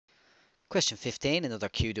Question 15, another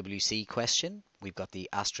QWC question. We've got the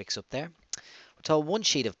asterisks up there. We're told one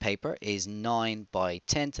sheet of paper is 9 by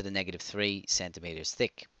 10 to the negative 3 centimeters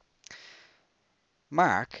thick.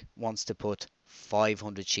 Mark wants to put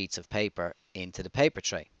 500 sheets of paper into the paper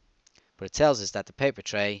tray, but it tells us that the paper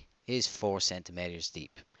tray is 4 centimeters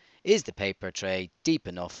deep. Is the paper tray deep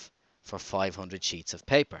enough for 500 sheets of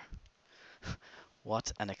paper?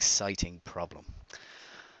 What an exciting problem.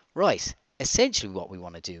 Right, essentially what we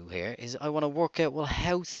want to do here is I want to work out, well,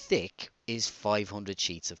 how thick is 500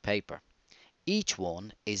 sheets of paper? Each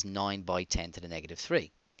one is 9 by 10 to the negative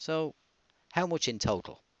 3. So how much in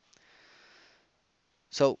total?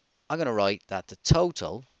 So I'm going to write that the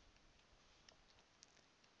total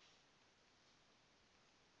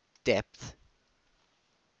depth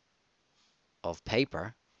of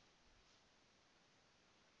paper,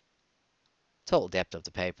 total depth of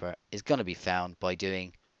the paper is going to be found by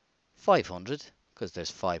doing 500, because there's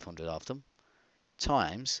 500 of them,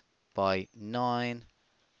 times by 9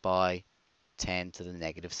 by 10 to the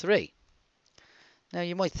negative 3. Now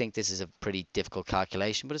you might think this is a pretty difficult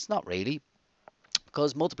calculation, but it's not really,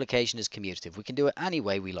 because multiplication is commutative. We can do it any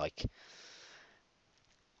way we like.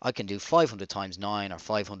 I can do 500 times 9 or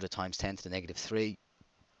 500 times 10 to the negative 3.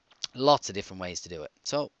 Lots of different ways to do it.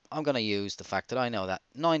 So I'm going to use the fact that I know that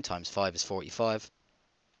 9 times 5 is 45.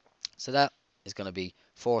 So that is going to be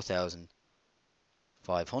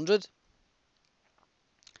 4,500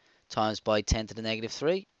 times by 10 to the negative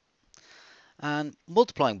 3. And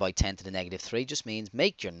multiplying by 10 to the negative 3 just means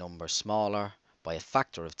make your number smaller by a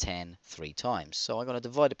factor of 10 3 times. So I'm going to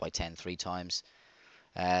divide it by 10 3 times.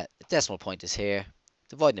 The decimal point is here.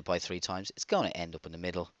 Dividing it by 3 times, it's going to end up in the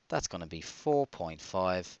middle. That's going to be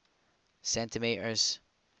 4.5 centimeters.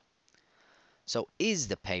 So is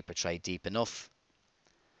the paper tray deep enough?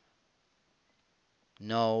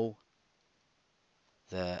 No.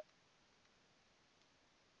 The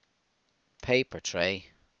paper tray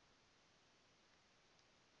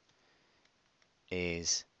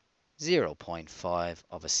is 0.5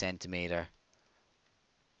 of a centimeter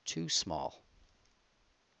too small.